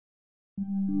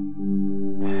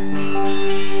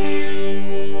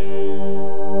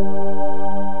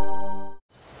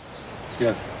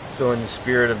Yes. So in the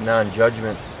spirit of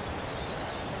non-judgment,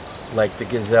 like the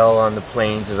gazelle on the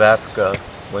plains of Africa,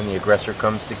 when the aggressor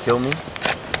comes to kill me,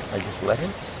 I just let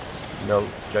him? No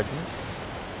judgment?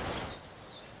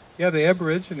 Yeah, the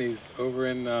Aborigines over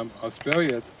in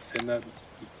Australia, in that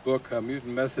book,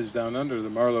 Mutant Message Down Under, the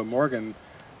Marlo Morgan,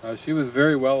 she was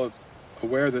very well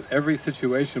aware that every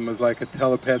situation was like a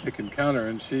telepathic encounter,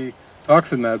 and she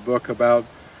talks in that book about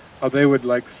how they would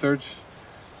like search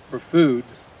for food,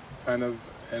 kind of,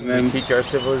 and then teach our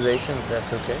civilizations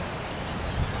that's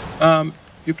okay?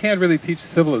 You can't really teach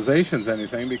civilizations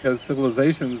anything because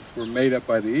civilizations were made up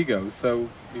by the ego, so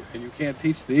and you can't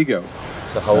teach the ego.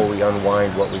 So how will we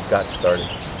unwind what we've got started?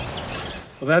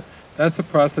 Well, that's a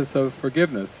process of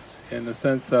forgiveness, in the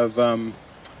sense of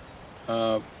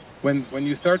when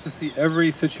you start to see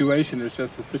every situation as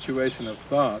just a situation of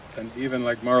thoughts, and even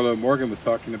like Marlo Morgan was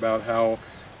talking about how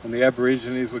when the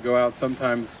Aborigines would go out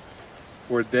sometimes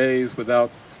for days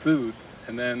without food,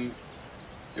 and then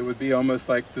it would be almost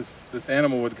like this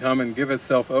animal would come and give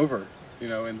itself over, you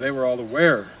know, and they were all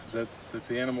aware that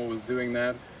the animal was doing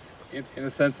that in a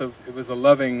sense of it was a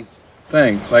loving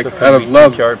thing, like so out of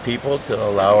love. Teach our people to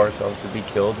allow ourselves to be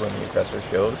killed when the aggressor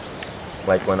shows?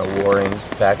 Like when a warring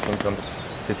faction comes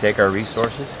to take our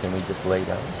resources, can we just lay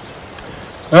down?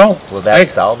 Well, will that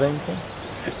solve anything?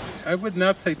 I would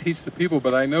not say teach the people,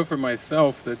 but I know for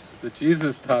myself that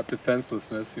Jesus taught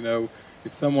defenselessness. You know,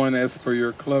 if someone asks for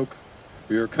your cloak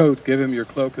or your coat, give him your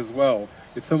cloak as well.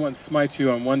 If someone smites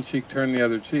you on one cheek, turn the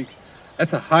other cheek.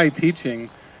 That's a high teaching,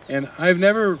 and I've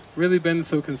never really been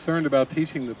so concerned about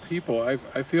teaching the people.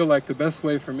 I feel like the best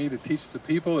way for me to teach the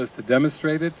people is to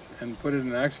demonstrate it and put it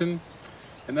in action,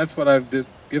 and that's what I've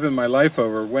given my life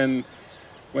over. When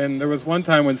there was one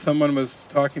time when someone was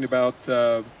talking about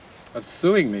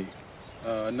suing me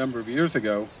a number of years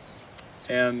ago,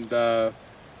 and I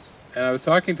was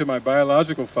talking to my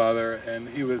biological father, and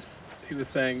he was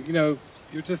saying, you know,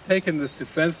 you're just taking this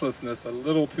defenselessness a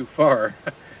little too far.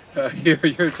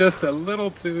 You're just a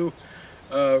little too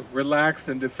relaxed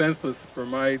and defenseless for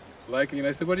my liking. And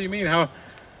I said, what do you mean? How?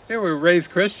 They were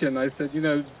raised Christian. I said, you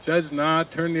know, judge not,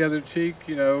 turn the other cheek,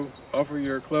 you know, offer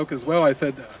your cloak as well. I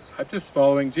said, I'm just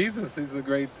following Jesus. He's a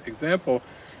great example.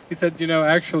 He said, you know,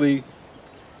 actually,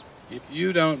 if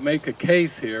you don't make a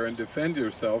case here and defend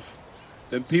yourself,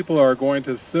 then people are going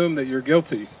to assume that you're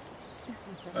guilty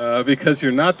because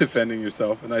you're not defending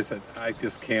yourself. And I said, I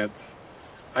can't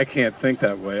think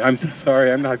that way. I'm just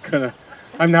sorry. I'm not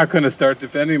gonna start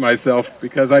defending myself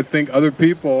because I think other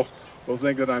people will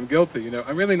think that I'm guilty. You know,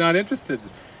 I'm really not interested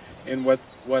in what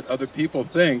other people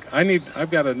think. I've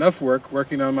got enough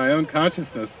working on my own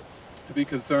consciousness to be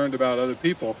concerned about other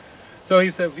people. So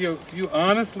he said, you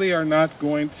honestly are not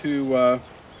going to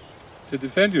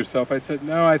defend yourself. I said,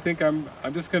 no, I think I'm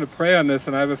just going to pray on this,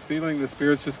 and I have a feeling the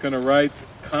Spirit's just going to write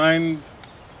kind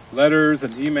letters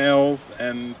and emails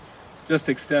and just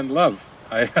extend love.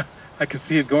 I could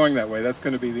see it going that way. That's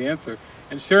going to be the answer.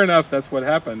 And sure enough, that's what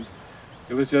happened.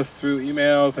 It was just through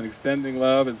emails and extending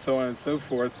love and so on and so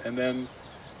forth, and then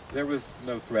there was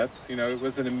no threat. You know, it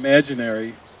was an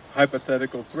imaginary,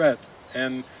 hypothetical threat.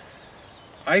 And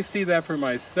I see that for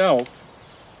myself,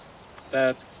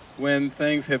 that when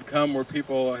things have come where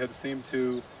people have seemed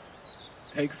to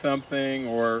take something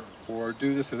or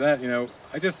do this or that, you know,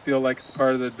 I just feel like it's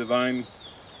part of the divine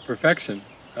perfection.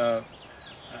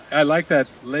 I like that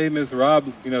Les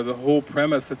Miserables, you know, the whole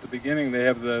premise at the beginning.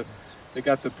 They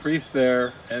got the priest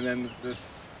there, and then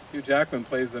this Hugh Jackman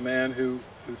plays the man who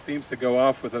seems to go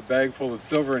off with a bag full of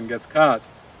silver and gets caught.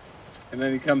 And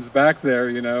then he comes back there,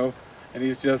 you know, and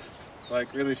he's just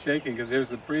like really shaking because here's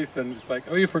the priest, and it's like,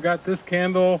 oh, you forgot this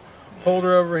candle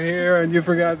holder over here, and you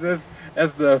forgot this.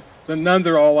 As the nuns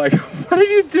are all like, what are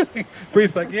you doing?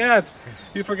 Priest's like, yeah,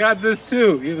 you forgot this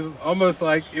too. It was almost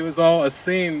like it was all a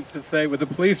scene to say, with the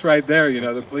police right there, you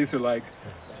know, the police are like,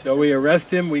 shall we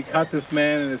arrest him? We caught this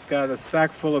man, and it's got a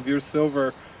sack full of your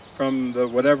silver from the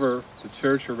whatever, the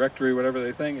church or rectory, whatever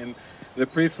they think. And the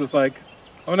priest was like,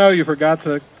 oh no, you forgot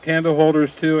the candle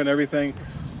holders too and everything.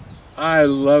 I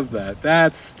love that.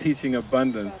 That's teaching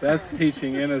abundance. That's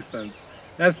teaching innocence.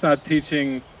 That's not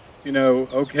teaching, you know,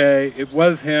 okay, it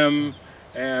was him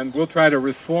and we'll try to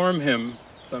reform him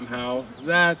somehow.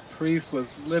 That priest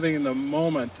was living in the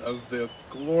moment of the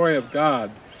glory of God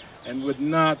and would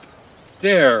not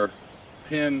dare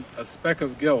pin a speck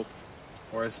of guilt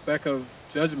or a speck of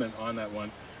judgment on that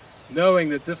one, knowing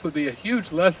that this would be a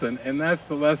huge lesson, and that's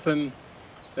the lesson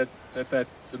that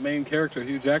the main character,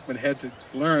 Hugh Jackman, had to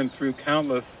learn through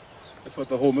countless That's what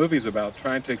the whole movie's about,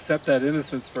 trying to accept that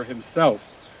innocence for himself.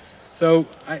 So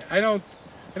I don't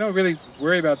really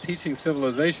worry about teaching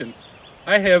civilization.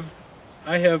 I have,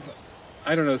 I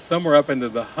don't know, somewhere up into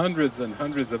the hundreds and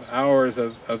hundreds of hours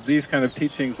of these kind of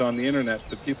teachings on the internet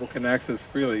that people can access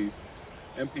freely.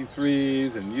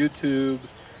 MP3s and YouTubes,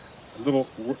 little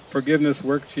forgiveness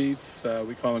worksheets,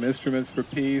 we call them instruments for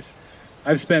peace.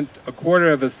 I've spent a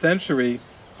quarter of a century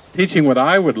teaching what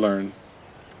I would learn.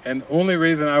 And the only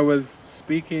reason I was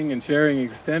speaking and sharing and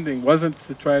extending wasn't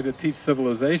to try to teach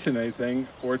civilization anything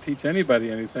or teach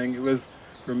anybody anything. It was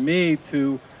for me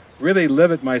to really live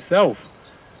it myself,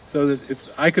 so that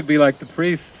I could be like the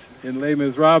priest in Les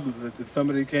Miserables, that if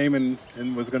somebody came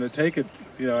and was going to take it,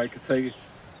 you know, I could say,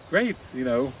 great, you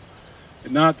know,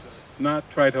 and not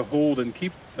try to hold and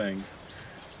keep things.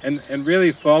 And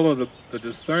really follow the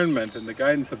discernment and the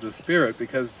guidance of the Spirit,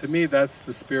 because to me that's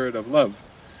the spirit of love.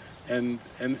 And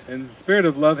the spirit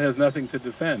of love has nothing to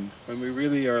defend. When we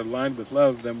really are aligned with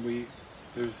love, then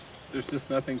there's just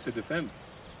nothing to defend.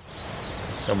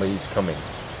 Somebody's coming,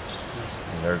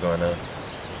 and they're going to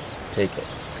take it.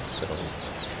 So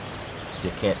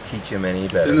you can't teach them any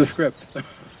better. It's in the script.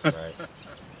 Right.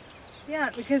 Yeah,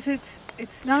 because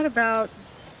it's not about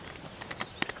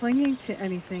clinging to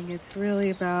anything. It's really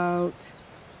about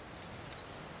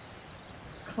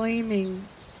claiming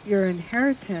your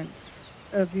inheritance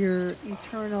of your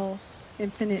eternal,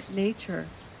 infinite nature.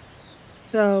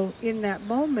 So in that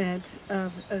moment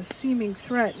of a seeming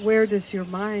threat, where does your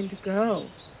mind go?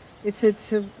 It's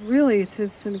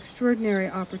an extraordinary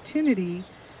opportunity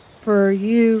for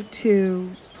you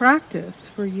to practice,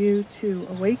 for you to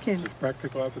awaken. It's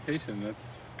practical application.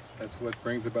 That's what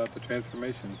brings about the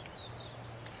transformation.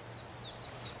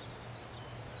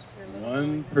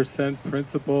 1%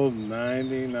 principle,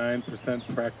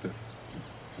 99% practice.